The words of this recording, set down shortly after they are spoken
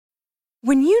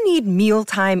When you need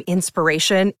mealtime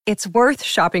inspiration, it's worth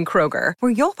shopping Kroger,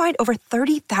 where you'll find over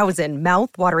 30,000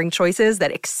 mouth-watering choices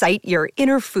that excite your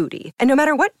inner foodie. And no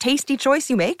matter what tasty choice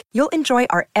you make, you'll enjoy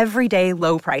our everyday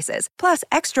low prices, plus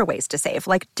extra ways to save,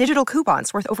 like digital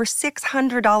coupons worth over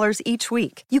 $600 each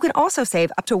week. You can also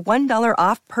save up to $1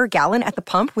 off per gallon at the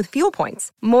pump with fuel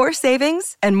points. More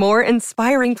savings and more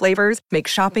inspiring flavors make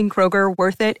shopping Kroger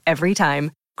worth it every time.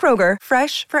 Kroger,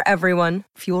 fresh for everyone.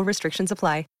 Fuel restrictions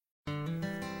apply.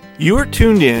 You are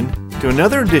tuned in to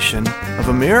another edition of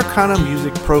Americana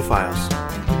Music Profiles,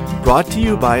 brought to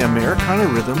you by Americana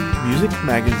Rhythm Music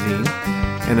Magazine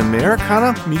and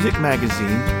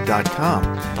AmericanaMusicMagazine.com.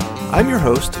 I'm your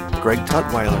host, Greg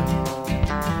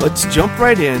Tutwiler. Let's jump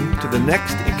right in to the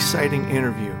next exciting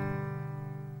interview.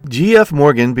 G.F.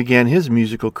 Morgan began his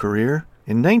musical career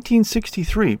in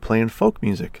 1963 playing folk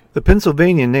music. The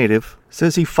Pennsylvania native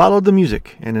says he followed the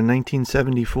music and in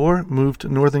 1974 moved to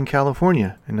Northern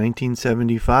California. In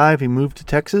 1975 he moved to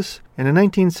Texas and in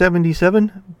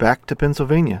 1977 back to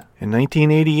Pennsylvania. In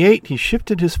 1988 he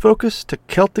shifted his focus to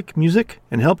Celtic music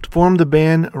and helped form the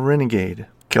band Renegade.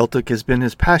 Celtic has been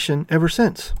his passion ever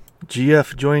since.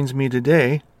 GF joins me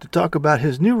today to talk about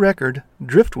his new record,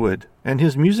 Driftwood, and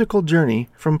his musical journey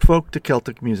from folk to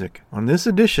Celtic music on this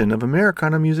edition of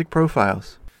Americana Music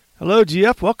Profiles. Hello,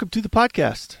 GF. Welcome to the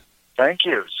podcast. Thank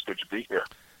you. It's good to be here.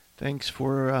 Thanks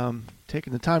for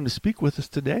taking the time to speak with us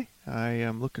today. I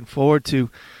am looking forward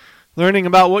to learning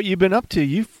about what you've been up to.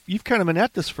 You've kind of been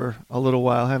at this for a little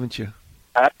while, haven't you?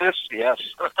 At this, yes.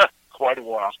 Quite a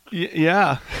while.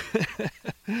 Yeah.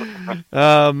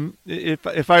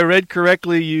 If I read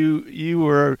correctly, you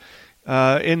were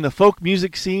in the folk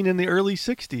music scene in the early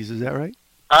 60s. Is that right?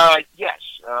 Yes.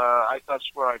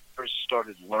 That's where I first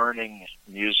started learning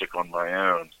music on my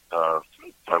own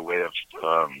by way of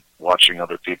watching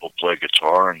other people play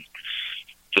guitar and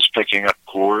just picking up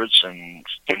chords and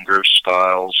finger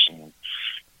styles and,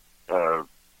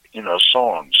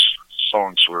 songs.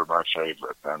 Songs were my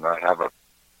favorite. And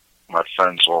my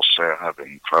friends all say I have an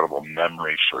incredible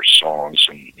memory for songs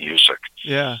and music.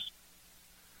 Yeah.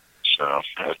 So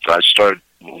I started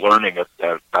learning at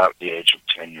about the age of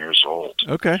 10 years old.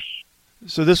 Okay.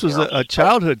 So this was a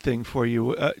childhood thing for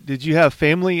you. Did you have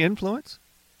family influence?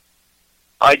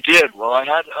 I did. Well,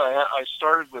 I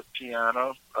started with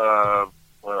piano at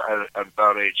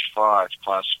about age 5,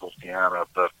 classical piano,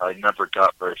 but I never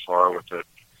got very far with it.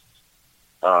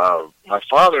 My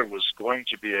father was going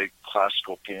to be a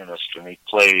classical pianist, and he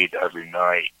played every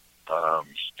night. The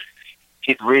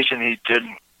reason he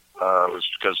didn't was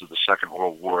because of the Second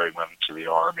World War. He went into the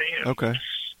Army, and okay.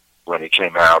 When he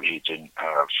came out, he didn't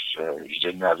have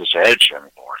his edge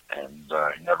anymore, and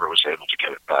he never was able to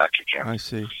get it back again. I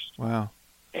see. Wow.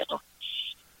 You know.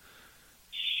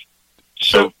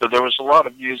 So but there was a lot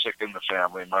of music in the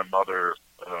family. My mother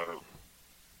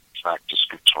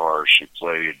practiced guitar. She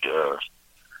played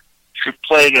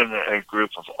in a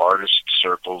group of artist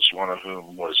circles, one of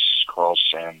whom was Carl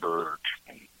Sandburg.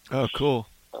 Oh, cool.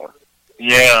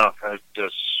 Yeah,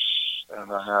 and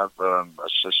I have a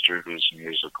sister who's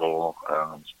musical,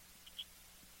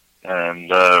 so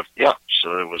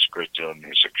it was great doing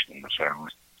music in the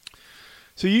family.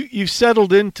 So you've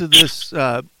settled into this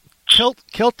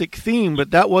Celtic theme,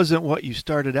 but that wasn't what you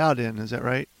started out in, is that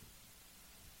right?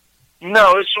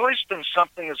 No, it's always been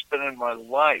something that's been in my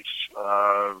life.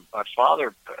 My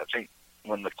father, I think,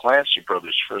 when the Clancy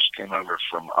brothers first came over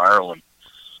from Ireland,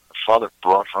 my father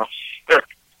brought home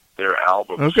their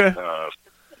albums. Okay.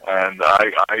 And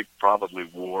I probably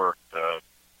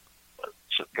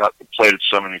played it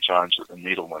so many times that the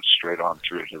needle went straight on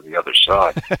through to the other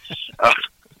side.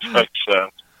 So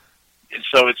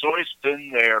it's always been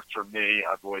there for me.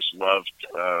 I've always loved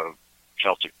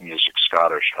Celtic music,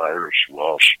 Scottish, Irish,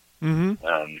 Welsh. Mm-hmm.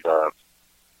 And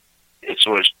it's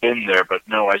always been there. But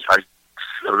no, I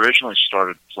originally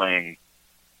started playing,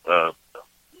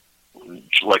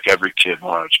 like every kid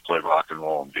wanted to play rock and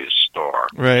roll and be a star.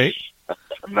 Right.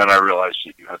 And then I realized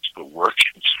that you had to put work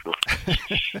into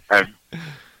it.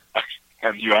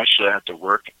 and you actually had to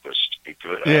work at this to be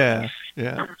good at it.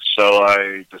 Yeah. So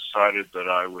I decided that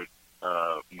I would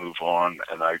move on,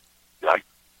 and I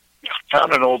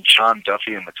found an old John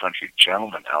Duffy and the Country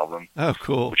Gentleman album. Oh,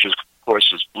 cool. Which is, of course,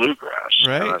 is bluegrass.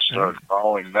 Right. And I started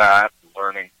following that,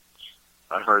 learning.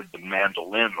 I heard the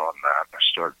mandolin on that.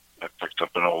 I picked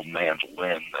up an old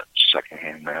mandolin, that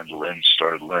secondhand mandolin,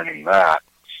 started learning that.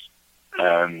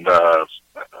 And,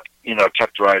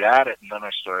 kept right at it. And then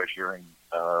I started hearing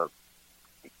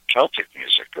Celtic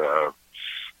music,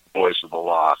 Boys of the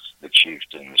Loch, the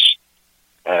Chieftains,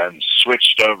 and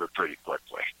switched over pretty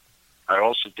quickly. I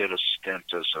also did a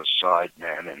stint as a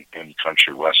sideman in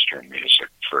country western music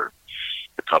for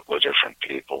a couple of different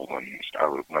people when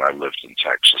I lived in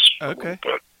Texas. Okay.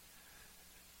 But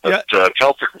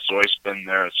Celtic has always been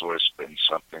there. It's always been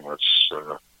something that's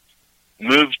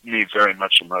moved me very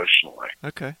much emotionally.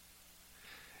 Okay.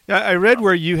 Yeah, I read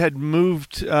where you had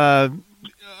moved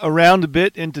around a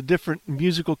bit into different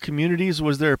musical communities.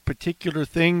 Was there a particular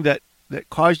thing that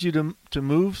caused you to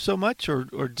move so much,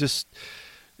 or just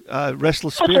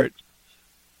restless spirit?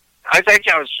 I think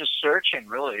I was just searching,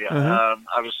 really. Uh-huh.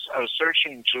 I was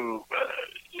searching to.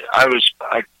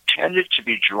 I tended to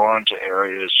be drawn to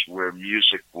areas where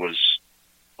music was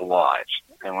alive,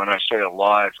 and when I say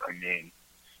alive, I mean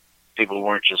people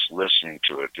weren't just listening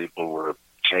to it; people were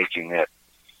taking it,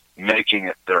 making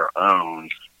it their own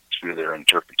through their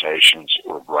interpretations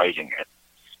or writing it,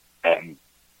 and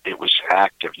it was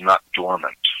active, not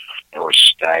dormant or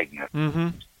stagnant. Mm-hmm.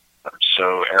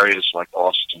 So areas like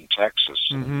Austin, Texas,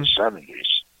 Mm-hmm. in the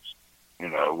 70s,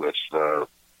 with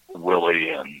Willie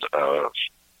and,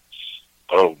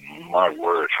 oh my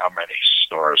word, how many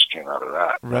stars came out of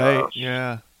that. Right,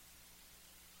 yeah.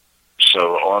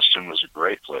 So Austin was a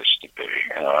great place to be.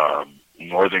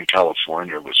 Northern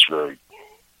California was very,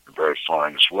 very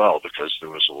fine as well because there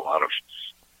was a lot of,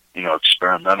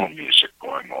 experimental music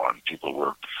going on. People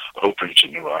were open to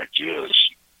new ideas.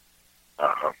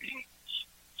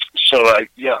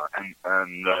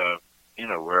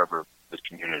 Wherever the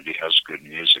community has good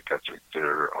music, I think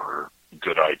there are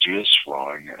good ideas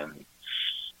flowing, and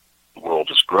the world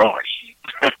is growing.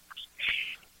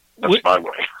 That's my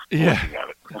way of looking at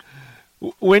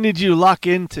it. When did you lock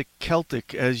into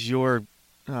Celtic as your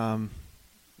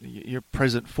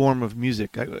present form of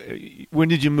music? When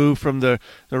did you move from the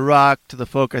rock to the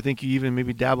folk? I think you even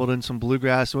maybe dabbled in some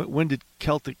bluegrass. When did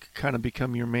Celtic kind of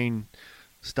become your main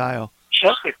style?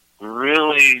 Celtic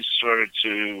really started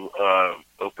to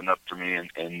open up for me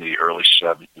in the early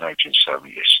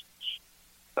 1970s.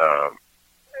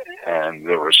 And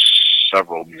there were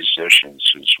several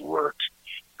musicians whose work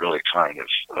really kind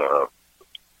of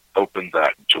opened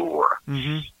that door.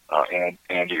 Mm-hmm. And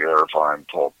Andy Irvine,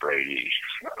 Paul Brady,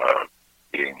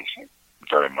 being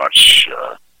very much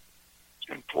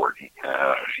important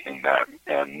in that,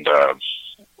 and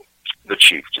the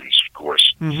Chieftains, of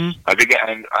course. Mm-hmm. I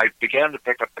began to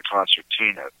pick up the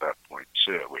concertina at that point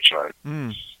too, which I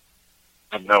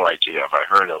had no idea of. I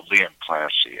heard a Liam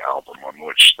Clancy album on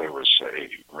which there was a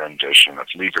rendition of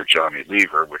 "Lever, Johnny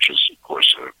Lever," which is, of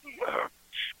course,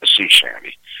 a sea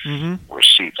shanty or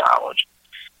sea ballad.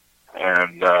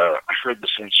 And I heard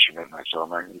this instrument, and I thought,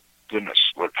 my goodness,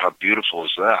 how beautiful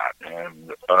is that?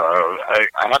 And I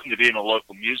happened to be in a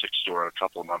local music store a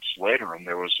couple of months later, and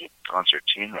there was a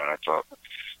concertina, and I thought,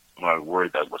 my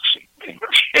word, that looks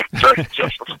very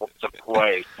difficult to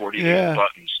play, 48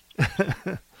 buttons.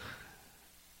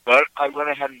 But I went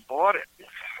ahead and bought it,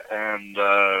 and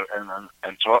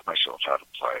taught myself how to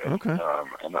play it. Okay.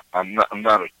 And I'm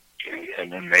not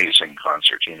an amazing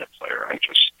concertina player. I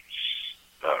just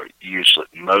use it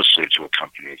mostly to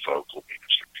accompany vocal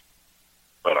music.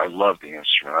 But I love the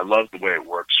instrument. I love the way it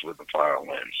works with the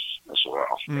violin as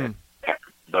well. And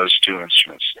those two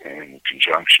instruments, in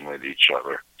conjunction with each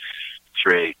other,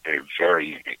 create a very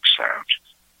unique sound.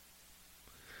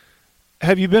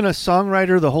 Have you been a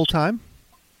songwriter the whole time?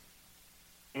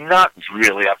 Not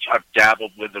really. I've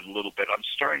dabbled with it a little bit. I'm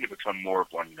starting to become more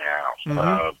of one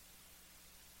now.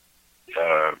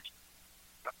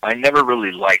 I never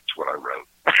really liked what I wrote.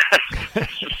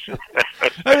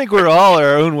 I think we're all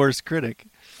our own worst critic.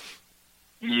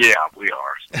 Yeah, we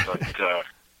are. But,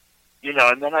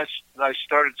 and then I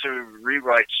started to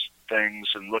rewrite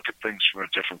things and look at things from a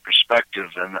different perspective.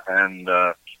 And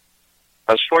I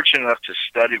was fortunate enough to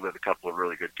study with a couple of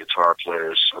really good guitar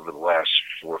players over the last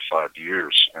 4 or 5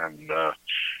 years. And,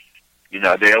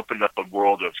 they opened up a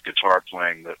world of guitar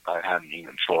playing that I hadn't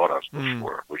even thought of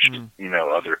before, which,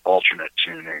 other alternate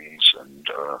tunings and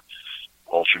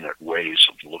alternate ways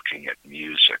of looking at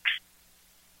music.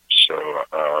 So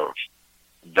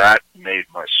that made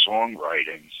my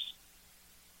songwriting,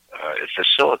 it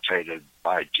facilitated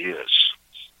ideas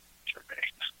for me.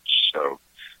 So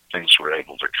things were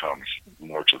able to come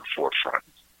more to the forefront.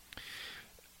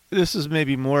 This is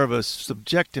maybe more of a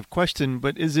subjective question,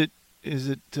 but is it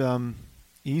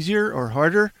easier or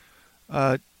harder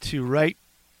to write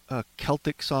a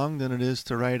Celtic song than it is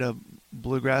to write a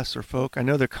bluegrass or folk? I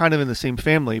know they're kind of in the same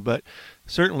family, but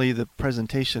certainly the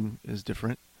presentation is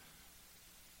different.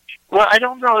 Well, I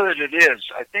don't know that it is.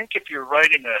 I think if you're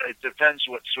writing it depends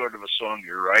what sort of a song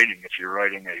you're writing. If you're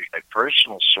writing a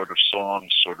personal sort of song,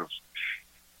 sort of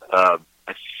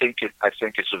think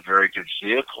it's a very good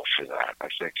vehicle for that. I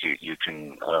think you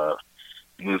can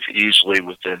move easily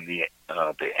within the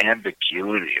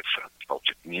ambiguity of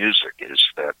Celtic music is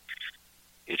that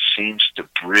it seems to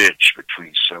bridge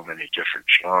between so many different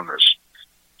genres.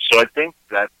 So I think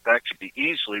that could be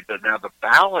easily, but now the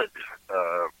ballad,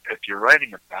 if you're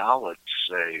writing a ballad,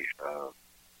 say,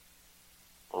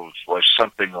 or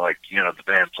something like, the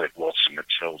band played Waltzing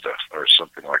Matilda or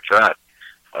something like that,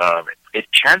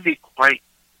 it can be quite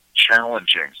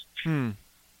challenging. And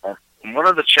one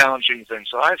of the challenging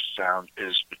things I've found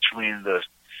is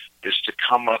to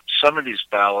come up, some of these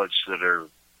ballads that are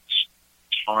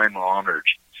time-honored,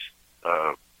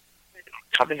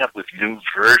 coming up with new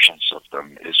versions of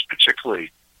them is particularly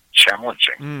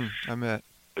challenging. I bet.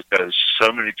 Because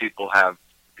so many people have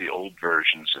the old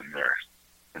versions in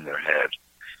their head.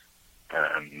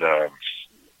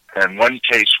 And one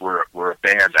case where a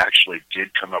band actually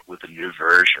did come up with a new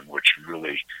version, which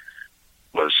really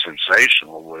was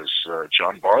sensational, was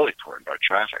John Barleycorn by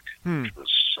Traffic, which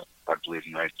was, I believe,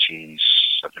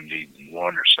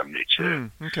 1971 or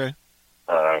 72. Okay.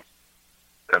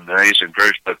 Amazing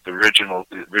version, but the original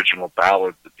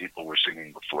ballad that people were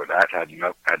singing before that had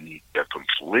a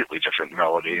completely different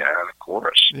melody and a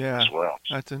chorus as well.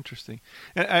 That's interesting.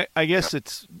 And I guess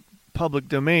it's public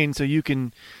domain, so you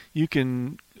can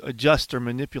adjust or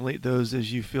manipulate those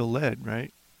as you feel led,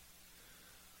 right?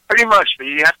 Pretty much, but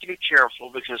you have to be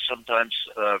careful because sometimes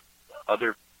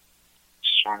other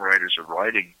songwriters are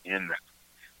writing in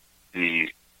the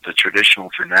traditional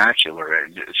vernacular,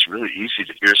 and it's really easy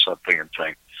to hear something and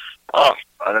think, "Oh,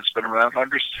 that's been around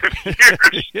hundreds of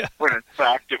years," when in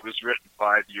fact it was written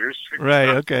 5 years ago. Right.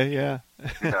 Okay. Yeah.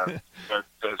 So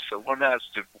one has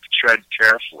to tread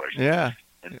carefully. Yeah.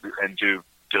 And do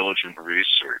diligent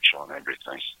research on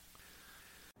everything.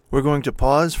 We're going to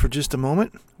pause for just a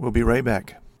moment. We'll be right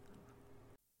back.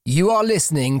 You are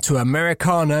listening to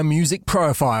Americana Music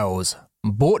Profiles,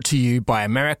 brought to you by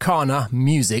Americana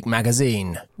Music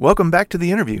Magazine. Welcome back to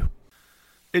the interview.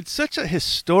 It's such a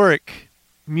historic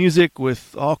music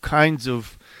with all kinds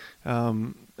of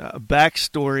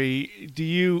backstory.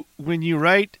 When you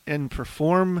write and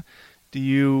perform, do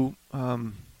you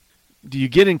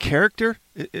get in character?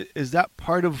 Is that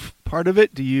part of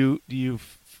it? Do you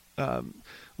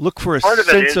look for a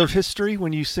sense of history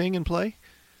when you sing and play?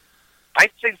 I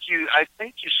think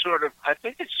it's sort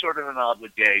of an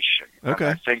obligation. Okay.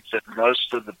 I think that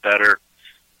most of the better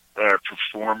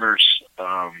performers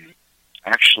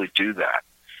actually do that.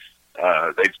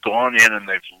 They've gone in and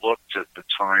they've looked at the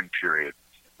time period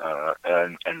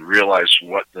and realized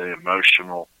what the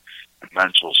emotional and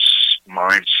mental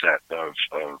mindset of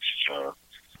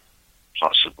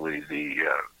possibly the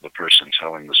person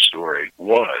telling the story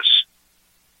was.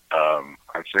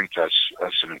 I think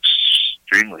that's an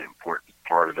extremely important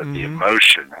part of it. The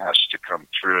emotion has to come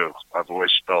through. I've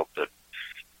always felt that,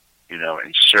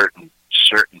 in certain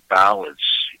ballads,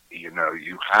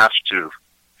 you have to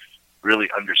really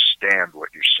understand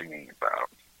what you're singing about.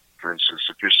 For instance,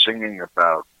 if you're singing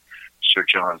about Sir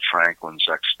John Franklin's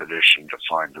expedition to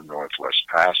find the Northwest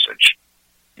Passage,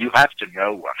 you have to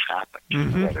know what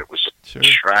happened, that it was a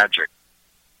tragic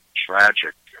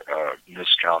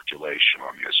miscalculation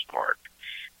on his part,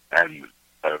 and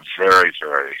a very,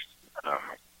 very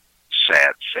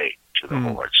sad fate to the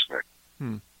whole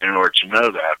expedition. In order to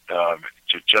know that,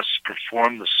 to just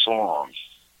perform the song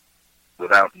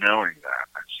without knowing that,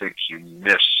 I think you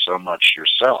miss so much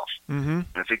yourself. I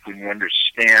think when you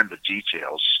understand the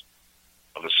details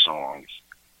of a song,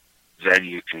 then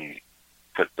you can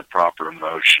put the proper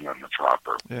emotion and the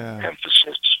proper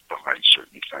emphasis behind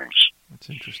certain things. That's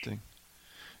interesting.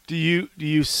 Do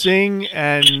you sing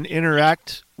and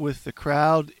interact with the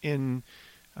crowd in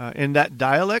that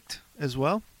dialect as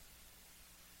well?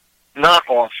 Not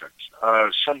often.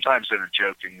 Sometimes in a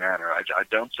joking manner. I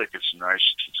don't think it's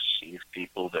nice to deceive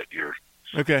people that you're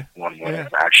one way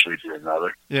and actually do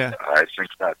another. Yeah. I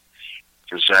think that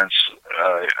presents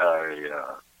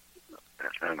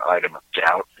an item of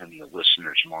doubt in the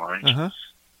listener's mind.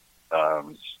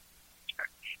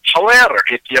 However,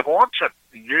 if you want to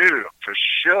know for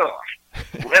sure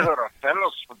whether a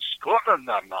fellow's from Scotland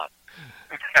or not,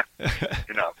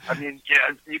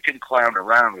 you can clown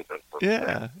around with it.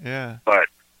 But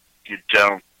you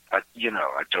don't, I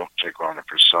don't take on a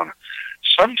persona.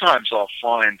 Sometimes I'll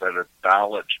find that a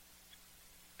ballad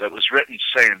that was written,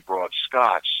 say, in broad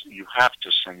Scots, you have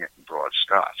to sing it in broad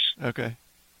Scots. Okay.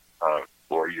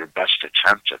 Or your best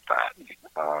attempt at that.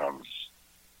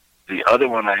 The other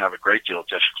one I have a great deal of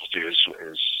difficulty is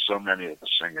so many of the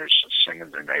singers sing in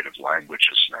their native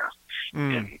languages now,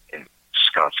 in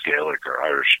Scots Gaelic or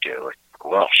Irish Gaelic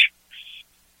or Welsh.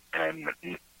 and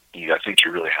I think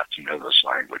you really have to know those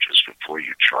languages before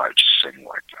you try to sing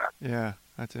like that. Yeah,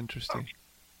 that's interesting.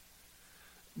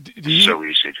 It's so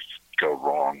easy to go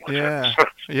wrong with it.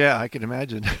 Yeah, I can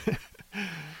imagine.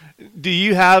 Do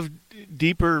you have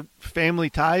deeper family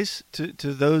ties to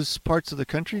those parts of the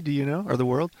country, do you know, or the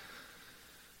world?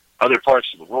 Other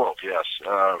parts of the world, yes.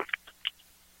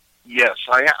 Yes,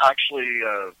 I actually,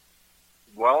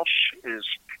 Welsh is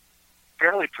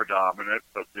fairly predominant,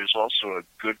 but there's also a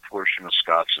good portion of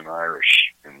Scots and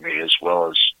Irish in me, as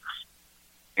well as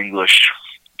English,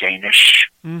 Danish,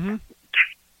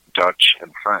 Dutch,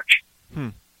 and French.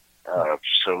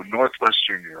 So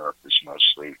Northwestern Europe is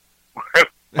mostly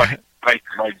my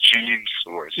gene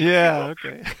source. Yeah,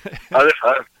 okay. Other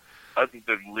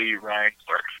than Lee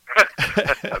Wrangler,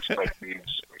 that's my gene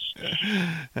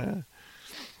source.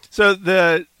 So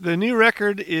the new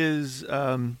record is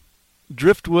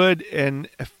Driftwood, and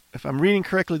if I'm reading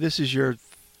correctly, this is your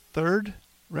third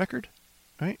record,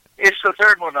 right? It's the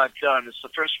third one I've done. It's the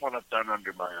first one I've done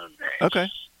under my own name. Okay.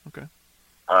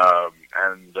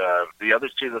 And the other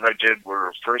two that I did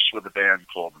were first with a band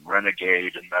called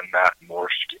Renegade, and then that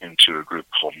morphed into a group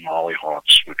called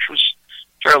Mollyhawks, which was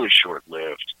fairly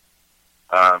short-lived.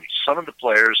 Some of the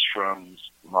players from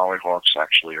Mollyhawks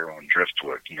actually are on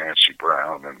Driftwood. Nancy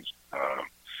Brown and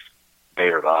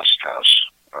Bayard Osthouse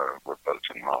were both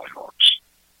in Mollyhawks.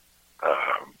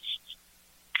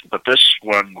 But this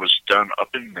one was done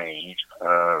up in Maine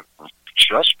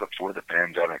just before the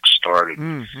pandemic started.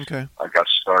 Okay. I got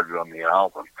started on the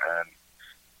album, and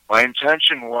my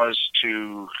intention was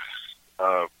to,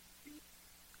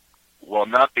 while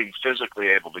not being physically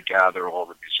able to gather all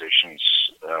the musicians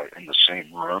in the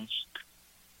same room,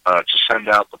 to send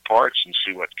out the parts and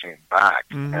see what came back.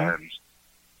 And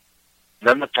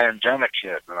then the pandemic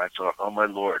hit, and I thought, oh my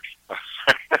Lord,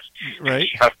 right?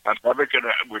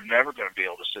 We're never gonna be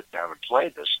able to sit down and play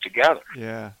this together.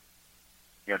 Yeah.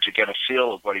 You know, to get a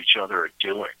feel of what each other are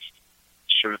doing.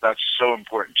 Sure, that's so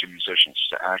important to musicians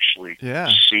to actually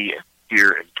see and hear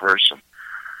in person.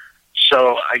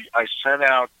 So I sent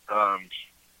out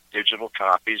digital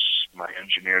copies. My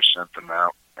engineer sent them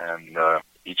out, and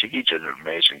he did an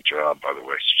amazing job, by the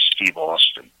way, Steve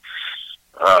Austin.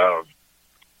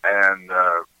 And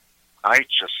I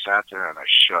just sat there and I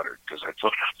shuddered because I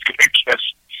thought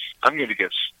I'm going to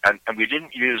get, and we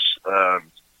didn't use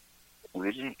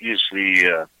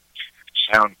the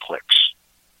sound clicks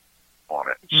on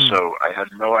it, so I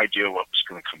had no idea what was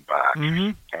going to come back.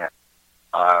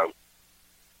 And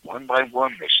one by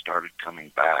one, they started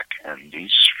coming back, and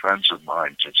these friends of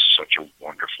mine did such a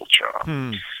wonderful job.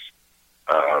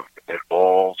 It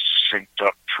all synced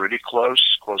up pretty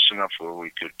close enough where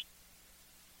we could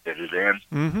get it in.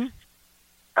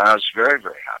 I was very,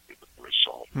 very happy with the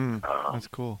result. That's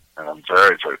cool. And I'm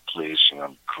very, very pleased, and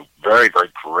I'm very, very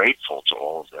grateful to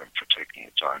all of them for taking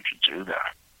the time to do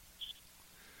that.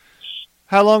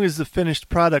 How long has the finished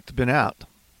product been out?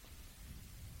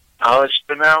 It's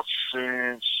been out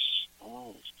since,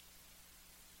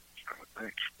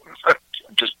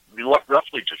 just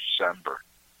roughly December.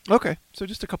 Okay, so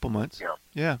just a couple months.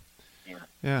 Yeah.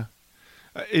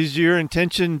 Is your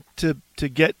intention to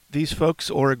get these folks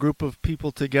or a group of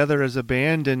people together as a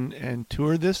band and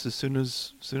tour this as soon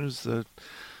as the?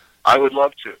 I would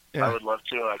love to. Yeah. I would love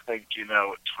to. I think,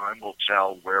 time will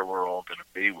tell where we're all going to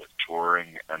be with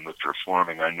touring and with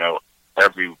performing. I know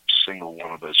every single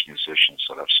one of those musicians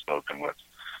that I've spoken with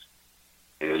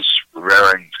is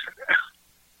raring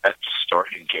at the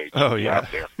starting gate. Oh, yeah.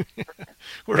 Out there.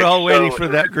 We're all waiting for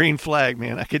that green flag,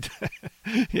 man. I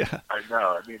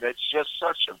know. I mean, it's just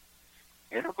such an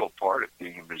integral part of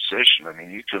being a musician. I mean,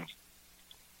 you can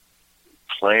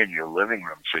play in your living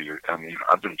room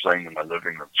I've been playing in my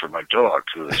living room for my dog,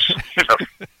 who is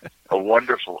a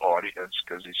wonderful audience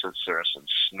because he sits there and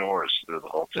snores through the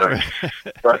whole thing.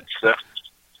 But,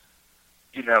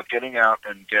 getting out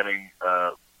and getting,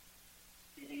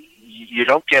 you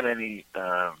don't get any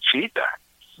feedback.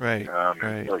 Right.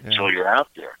 Until you're out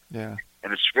there. Yeah.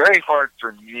 And it's very hard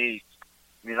for me.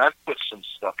 I mean, I've put some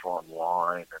stuff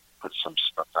online and put some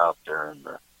stuff out there in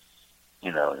the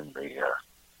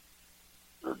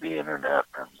internet,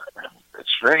 and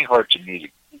it's very hard to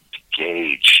me to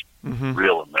gauge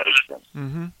real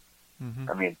emotion.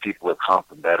 I mean, people are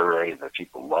complimentary, that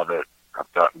people love it.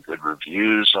 I've gotten good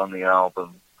reviews on the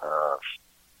album,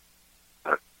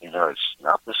 but it's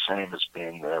not the same as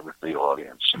being there with the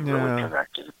audience and really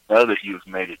connected. Know that you've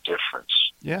made a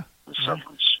difference. Yeah.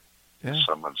 In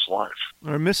someone's life.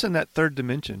 We're missing that third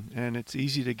dimension, and it's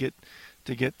easy to get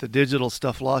the digital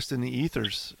stuff lost in the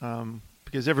ethers,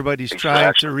 because everybody's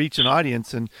trying to reach an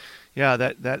audience, and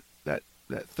that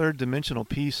that third dimensional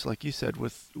piece, like you said,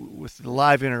 with the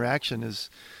live interaction is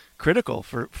critical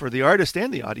for the artist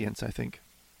and the audience, I think.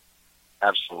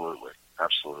 Absolutely.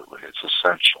 It's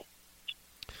essential.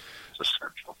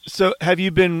 So have you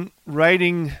been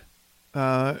writing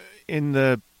in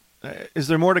the is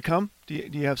there more to come? Do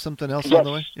you have something else on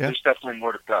the way? Yeah, there's definitely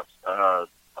more to come.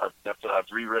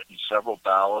 I've rewritten several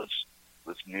ballads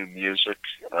with new music,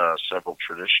 several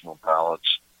traditional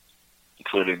ballads,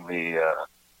 including the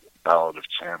ballad of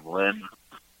Tam Lin.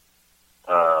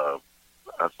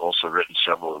 I've also written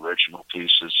several original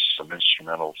pieces, some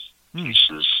instrumental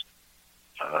pieces,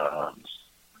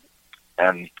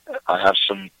 and I have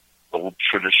some old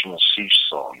traditional sea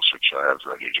songs which I have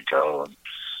ready to go. And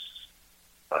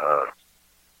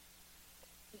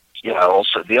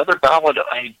also the other ballad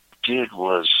I did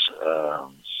was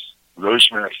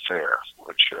Rosemary Fair,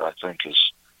 which I think is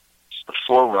the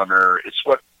forerunner. It's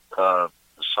what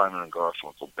Simon and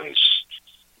Garfunkel based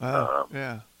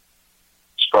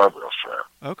Scarborough Fair.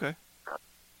 Okay.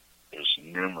 There's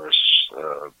numerous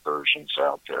versions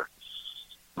out there.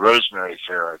 Rosemary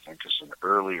Fair, I think, is an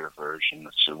earlier version.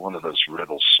 It's one of those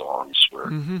riddle songs where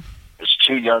there's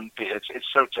two young people.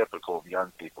 It's so typical of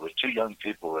young people. There's two young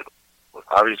people that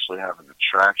obviously have an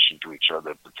attraction to each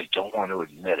other, but they don't want to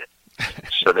admit it.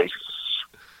 So they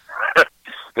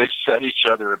set each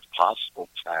other impossible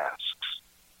tasks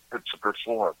to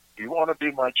perform. You want to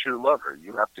be my true lover,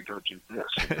 you have to go do this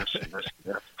and this and this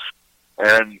and this.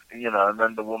 And, and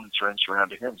then the woman turns around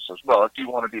to him and says, well, if you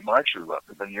want to be my true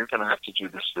lover, then you're going to have to do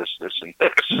this, this, this, and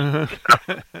this.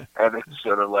 And it's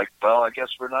sort of like, well, I guess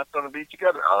we're not going to be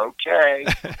together. Okay.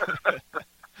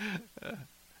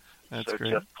 That's so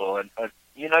great. typical. And,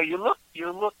 you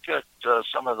look at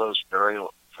some of those very,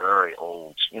 very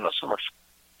old, some are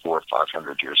 400 or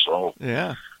 500 years old.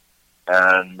 Yeah.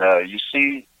 And you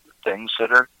see things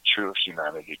that are true of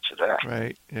humanity today.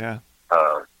 Right, yeah.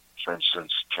 For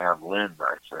instance, Tam Lin,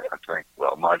 I think,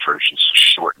 well, my version's a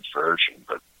shortened version,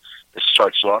 but it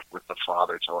starts off with the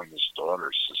father telling his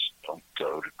daughter, says, don't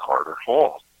go to Carter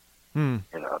Hall.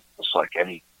 It's like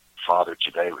any father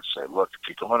today would say, look, if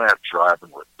you're going out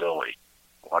driving with Billy,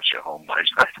 I want you home by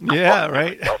night. Yeah,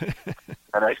 right.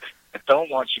 And I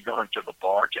don't want you going to the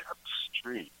bar down the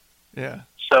street. Yeah.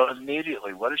 So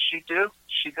immediately, what does she do?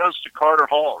 She goes to Carter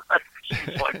Hall. Right?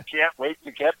 She's like, can't wait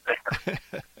to get there.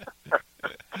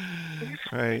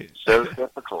 Right. So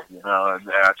difficult, and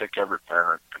I think every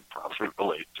parent can probably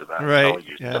relate to that. Right.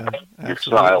 You, yeah. Your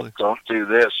child, don't do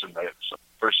this, and it's the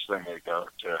first thing they go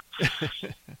to.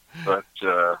 But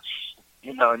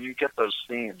and you get those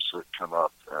themes that come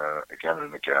up again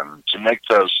and again.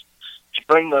 To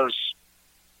bring those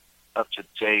up to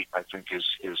date, I think is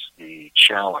the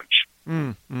challenge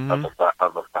of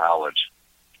a ballad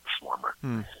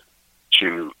performer.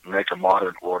 To make a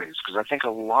modern audience, because I think a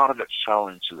lot of it fell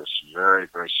into this very,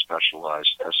 very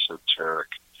specialized, esoteric,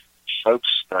 folk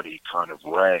study kind of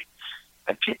way,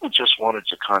 and people just wanted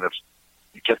to kind of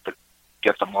get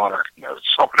the monarch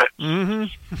notes on it,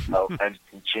 and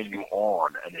continue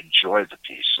on and enjoy the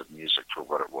piece of music for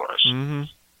what it was.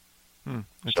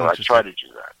 So I try to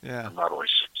do that. Yeah. I'm not always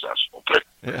successful, but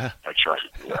I try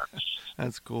to do that.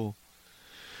 That's cool.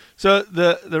 So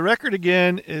the record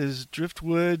again is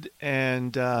Driftwood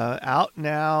and out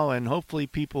now, and hopefully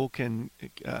people can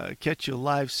catch you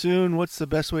live soon. What's the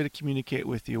best way to communicate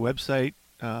with you? Website?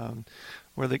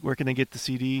 Where can they get the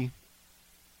CD?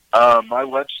 My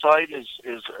website is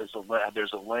there's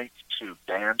a link to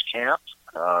Bandcamp.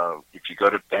 If you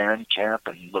go to Bandcamp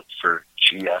and look for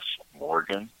G.F.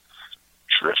 Morgan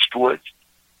Driftwood,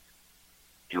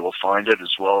 you will find it,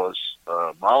 as well as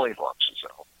Mollyhawks'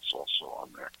 album is also on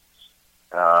there.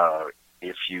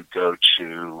 If you go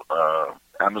to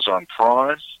Amazon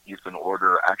Prime, you can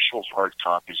order actual hard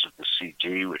copies of the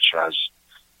CD, which has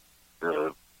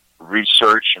the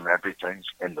research and everything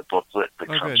in the booklet that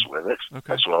comes with it,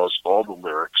 as well as all the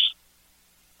lyrics.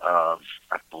 I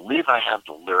believe I have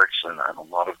the lyrics and a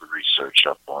lot of the research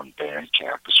up on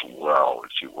Bandcamp as well,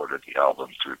 if you order the album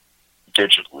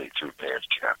digitally through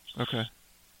Bandcamp. Okay.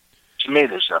 To me,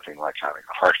 there's nothing like having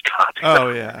a hard copy.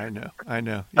 Oh, yeah, I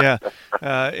know. Yeah.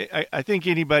 I think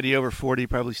anybody over 40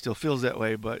 probably still feels that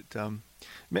way, but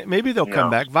maybe they'll come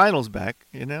back. Vinyl's back,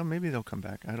 maybe they'll come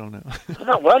back. I don't know.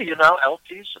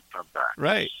 LPs have come back.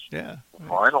 Right, yeah.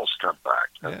 Vinyl's come back.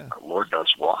 Yeah. Lord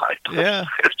knows why. Yeah.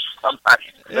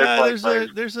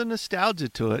 There's a nostalgia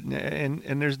to it,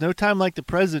 and there's no time like the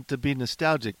present to be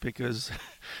nostalgic, because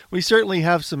we certainly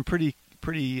have some pretty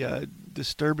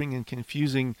disturbing and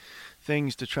confusing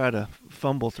things to try to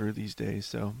fumble through these days.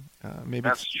 So maybe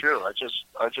that's true. I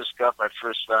just got my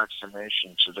first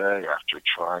vaccination today after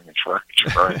trying.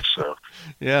 So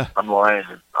yeah, I'm lying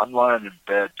in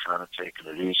bed, kind of taking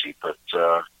it easy. But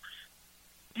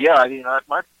yeah, I mean,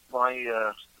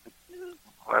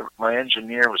 my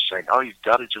engineer was saying, "Oh, you've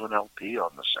got to do an LP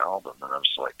on this album," and I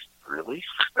was like, "Really?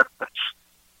 Are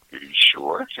you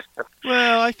sure?"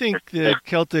 Well, I think the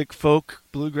Celtic folk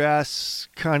bluegrass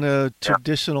kind of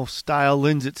traditional style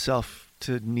lends itself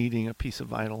to needing a piece of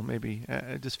vinyl. Maybe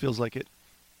it just feels like it.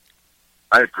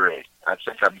 I agree. I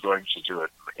think I'm going to do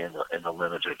it in a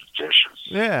limited edition.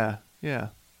 Yeah,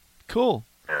 cool.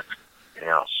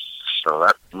 Yeah, so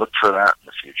look for that in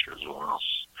the future as well.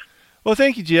 Well,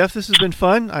 thank you, Jeff. This has been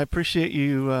fun. I appreciate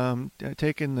you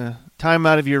taking the time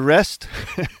out of your rest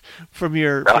from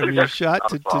your shot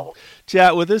to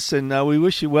chat with us, and we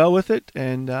wish you well with it,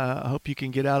 and I hope you can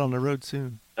get out on the road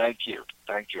soon. Thank you.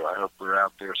 I hope we're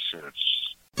out there soon.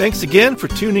 Thanks again for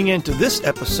tuning in to this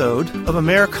episode of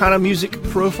Americana Music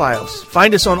Profiles.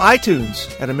 Find us on iTunes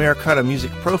at Americana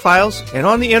Music Profiles and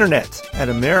on the internet at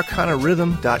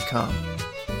AmericanaRhythm.com.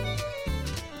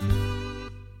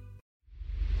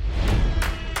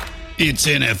 It's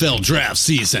NFL draft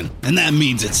season, and that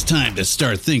means it's time to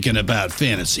start thinking about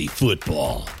fantasy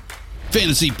football.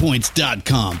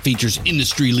 FantasyPoints.com features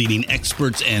industry-leading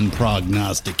experts and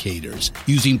prognosticators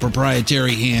using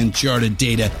proprietary hand-charted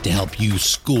data to help you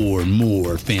score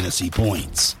more fantasy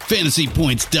points.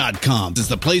 FantasyPoints.com is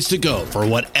the place to go for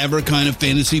whatever kind of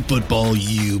fantasy football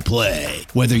you play.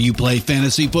 Whether you play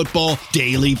fantasy football,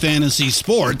 daily fantasy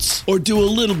sports, or do a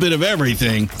little bit of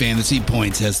everything, Fantasy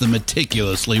Points has the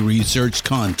meticulously researched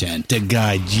content to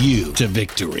guide you to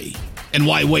victory. And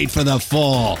why wait for the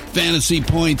fall? Fantasy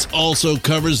Points also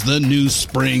covers the new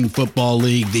spring football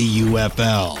league, the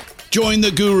UFL. Join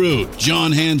the guru,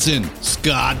 John Hansen,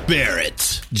 Scott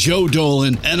Barrett, Joe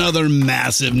Dolan, and other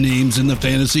massive names in the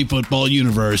fantasy football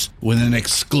universe with an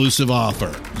exclusive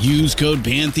offer. Use code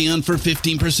Pantheon for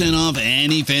 15% off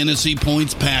any Fantasy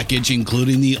Points package,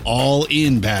 including the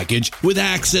all-in package, with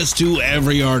access to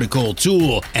every article,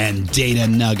 tool, and data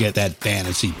nugget that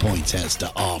Fantasy Points has to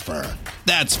offer.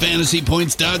 That's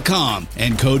FantasyPoints.com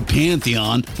and code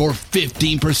Pantheon for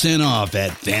 15% off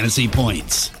at Fantasy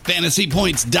Points.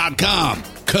 FantasyPoints.com,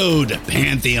 code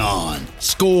Pantheon.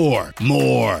 Score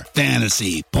more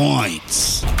fantasy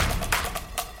points.